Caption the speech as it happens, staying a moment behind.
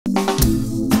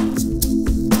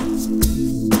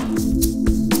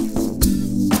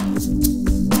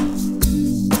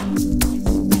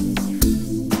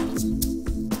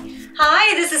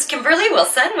Kimberly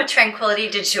Wilson with Tranquility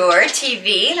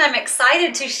tdjtv, and I'm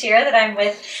excited to share that I'm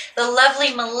with the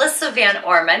lovely Melissa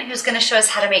Vanorman, who's going to show us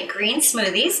how to make green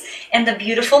smoothies in the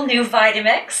beautiful new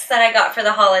Vitamix that I got for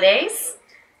the holidays.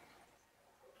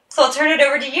 So I'll turn it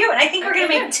over to you, and I think we're going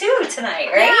to make two tonight,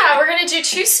 right? Yeah, we're going to do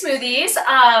two smoothies.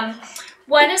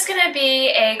 One is going to be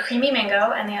a creamy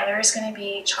mango, and the other is going to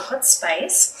be chocolate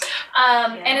spice.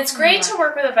 And it's great to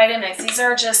work with a Vitamix. These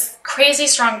are just crazy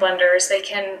strong blenders. They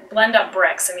can blend up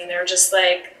bricks. I mean, they're just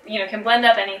like, you know, can blend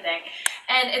up anything.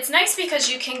 And it's nice because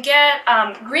you can get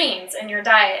greens in your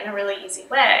diet in a really easy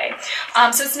way.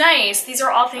 So it's nice. These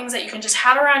are all things that you can just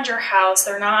have around your house.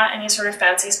 They're not any sort of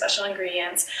fancy special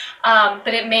ingredients.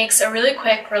 But it makes a really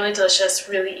quick, really delicious,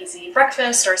 really easy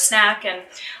breakfast or snack. And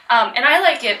I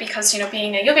like it because, you know,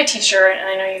 being a yoga teacher, and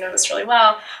I know you know this really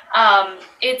well,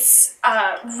 it's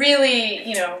really,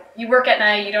 you know, you work at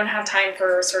night, you don't have time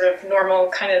for sort of normal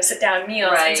kind of sit-down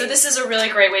meals. Right. And so this is a really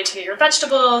great way to get your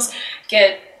vegetables,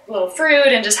 get a little fruit,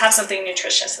 and just have something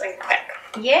nutritious and quick.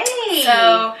 Yay!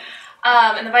 So,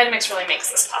 and the Vitamix really makes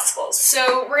this possible.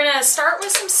 So we're going to start with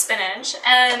some spinach,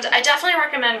 and I definitely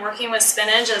recommend working with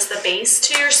spinach as the base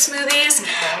to your smoothies,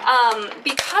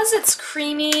 because it's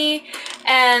creamy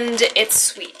and it's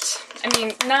sweet.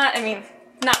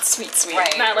 Not sweet,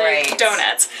 right, not like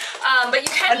donuts. But you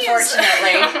can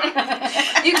unfortunately.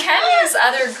 you can use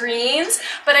other greens,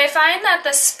 but I find that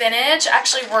the spinach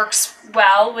actually works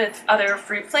well with other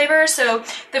fruit flavors. So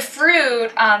the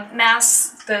fruit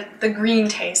masks the green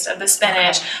taste of the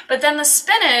spinach, but then the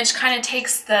spinach kind of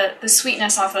takes the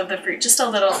sweetness off of the fruit just a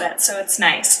little bit, so it's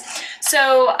nice.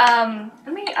 So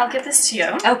I'll give this to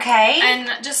you. Okay.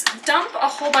 And just dump a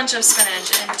whole bunch of spinach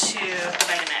into the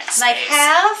Vitamix. Like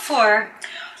half, or?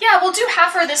 Yeah, we'll do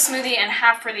half for this smoothie and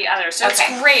half for the other. So it's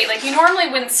great. Like, you normally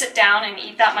wouldn't sit down and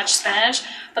eat that much spinach,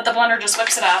 but the blender just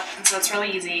whips it up, and so it's really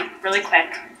easy, really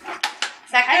quick.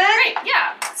 Is that good? Great,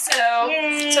 yeah.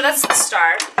 So that's the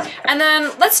start. And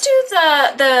then let's do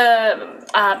the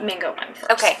mango one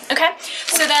first. Okay. Okay?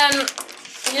 So then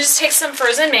you just take some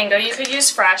frozen mango. You could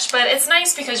use fresh, but it's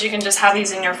nice because you can just have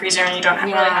these in your freezer and you don't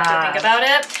really have to think about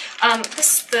it.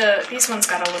 These ones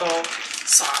got a little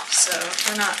soft, so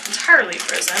they're not entirely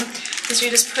frozen. Because you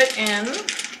just put in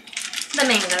the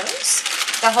mangoes.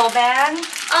 The whole bag?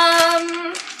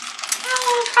 Well,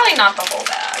 probably not the whole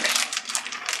bag.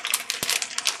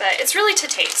 But it's really to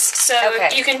taste. So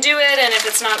you can do it, and if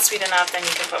it's not sweet enough, then you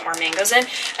can put more mangoes in.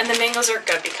 And the mangoes are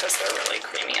good because they're really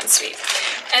creamy and sweet.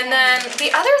 And then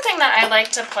the other thing that I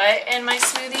like to put in my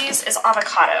smoothies is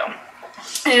avocado.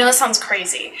 I know this sounds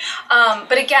crazy,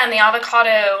 but again, the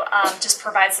avocado just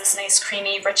provides this nice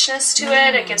creamy richness to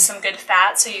it. It gives some good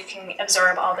fat so you can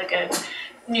absorb all the good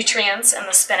nutrients in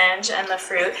the spinach and the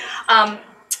fruit. And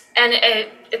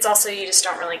it's also, you just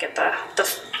don't really get the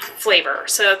flavor.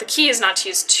 So the key is not to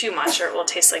use too much or it will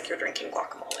taste like you're drinking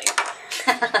guacamole.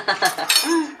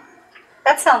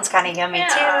 That sounds kind of yummy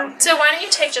too. So why don't you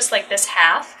take just like this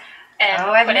half and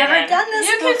I've never done this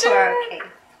before. Okay.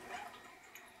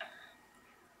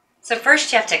 So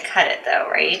first you have to cut it though,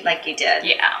 right? Like you did.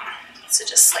 Yeah. So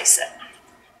just slice it.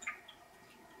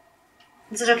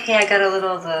 Is it okay? I got a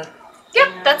little of the...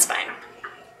 Yep, that's fine.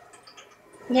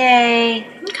 Yay.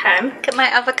 Okay. Look at my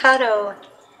avocado.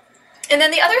 And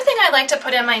then the other thing I like to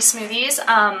put in my smoothies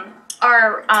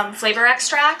are flavor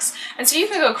extracts. And so you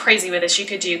can go crazy with this. You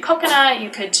could do coconut,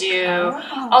 you could do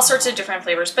all sorts of different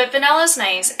flavors. But vanilla is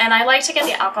nice. And I like to get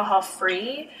the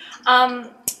alcohol-free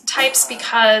types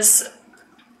because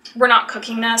we're not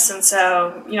cooking this, and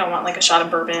so you don't want like a shot of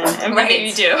bourbon, and maybe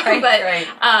you do, but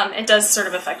it does sort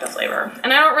of affect the flavor.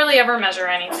 And I don't really ever measure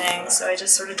anything, so I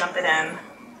just sort of dump it in.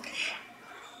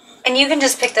 And you can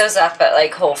just pick those up at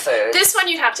like Whole Foods. This one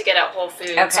you'd have to get at Whole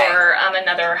Foods or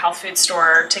another health food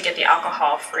store to get the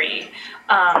alcohol-free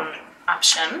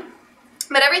option.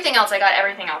 But everything else, I got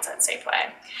everything else at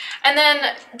Safeway. And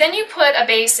then you put a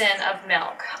basin of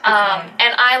milk.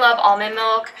 And I love almond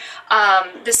milk.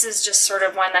 This is just sort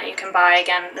of one that you can buy.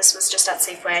 Again, this was just at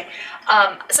Safeway.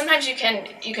 Sometimes you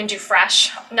can do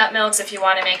fresh nut milks if you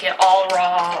want to make it all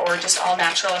raw or just all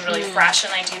natural and really fresh,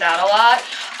 and I do that a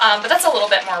lot. But that's a little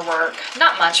bit more work.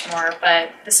 Not much more,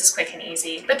 but this is quick and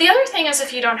easy. But the other thing is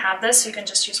if you don't have this, you can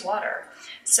just use water.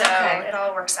 So it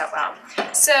all works out well.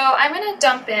 So I'm going to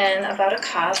dump in about a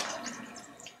cup.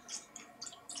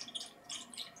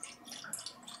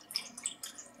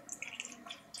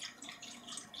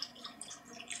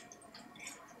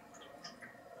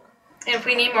 And if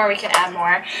we need more, we can add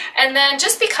more. And then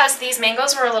just because these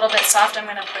mangoes were a little bit soft, I'm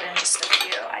going to put in just a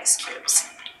few ice cubes.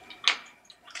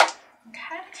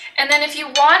 Okay. And then if you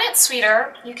want it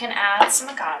sweeter, you can add some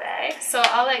agave. So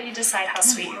I'll let you decide how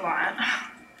sweet you want.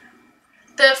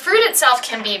 The fruit itself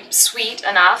can be sweet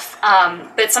enough,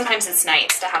 but sometimes it's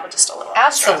nice to have just a little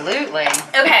extra. Absolutely.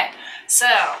 Okay, so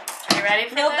are you ready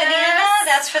for No this? banana?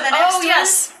 That's for the next one? Oh,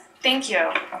 yes. Thank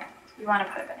you. You want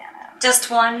to put a banana in. Just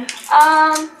one?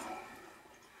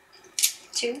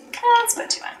 2? Let's put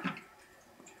 2 in.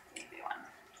 Maybe 1.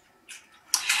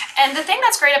 And the thing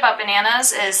that's great about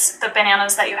bananas is the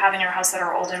bananas that you have in your house that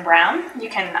are old and brown, you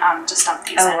can just dump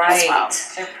these in as well.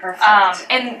 They're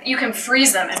perfect. And you can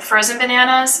freeze them, and frozen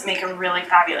bananas make a really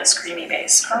fabulous creamy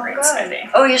base for a great smoothie.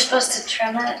 Oh, you're supposed to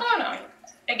trim it? Oh, no.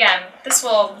 Again, this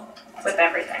will whip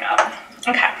everything up.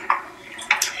 Okay.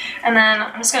 And then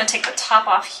I'm just going to take the top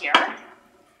off here.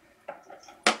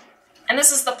 And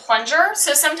this is the plunger,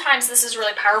 so sometimes this is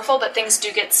really powerful, but things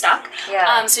do get stuck.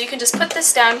 Yeah. So you can just put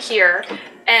this down here,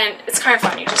 and it's kind of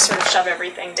fun. You just sort of shove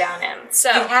everything down in.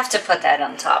 So you have to put that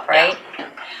on top, right?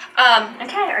 Yeah.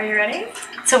 Okay, are you ready?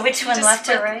 So which one, left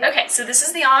or right? Okay, so this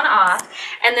is the on-off,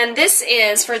 and then this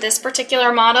is, for this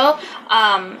particular model,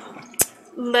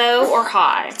 low or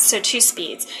high, so 2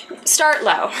 speeds. Start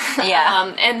low.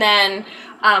 Yeah. And then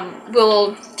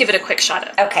we'll give it a quick shot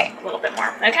at Okay. a little bit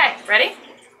more. Okay, ready?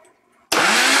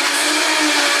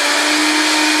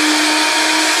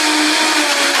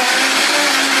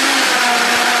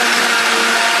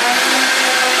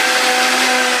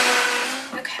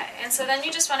 So then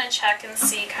you just want to check and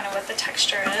see kind of what the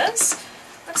texture is.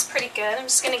 Looks pretty good. I'm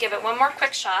just going to give it one more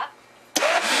quick shot.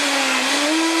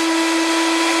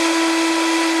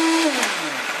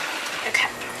 Okay.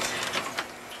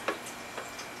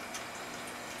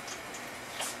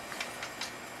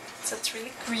 So it's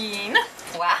really green.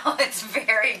 Wow, it's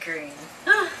very green.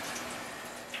 And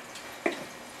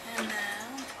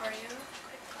then pour you a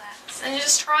quick glass. And you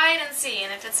just try it and see.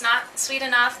 And if it's not sweet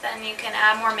enough, then you can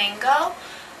add more mango.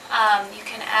 You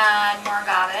can add more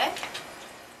agave.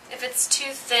 If it's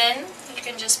too thin, you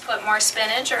can just put more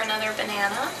spinach or another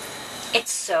banana.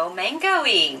 It's so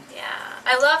mango-y. Yeah,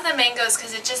 I love the mangoes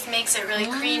because it just makes it really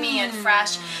creamy and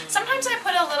fresh. Sometimes I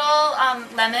put a little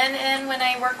lemon in when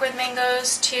I work with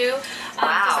mangoes too.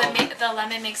 Wow. Because the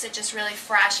lemon makes it just really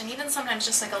fresh, and even sometimes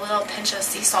just like a little pinch of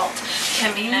sea salt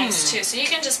can be nice too. So you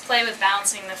can just play with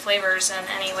balancing the flavors in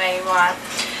any way you want.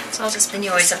 So I'll just. And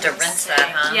you always have to rinse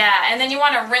that, huh? Yeah, and then you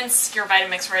want to rinse your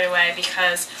Vitamix right away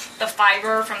because the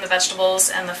fiber from the vegetables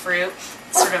and the fruit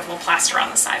sort of will plaster on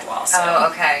the sidewall. So. Oh,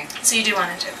 okay. So you do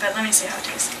want to do it, but let me see how it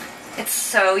tastes. It's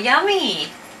so yummy.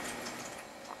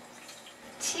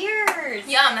 Cheers.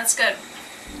 Yum, that's good.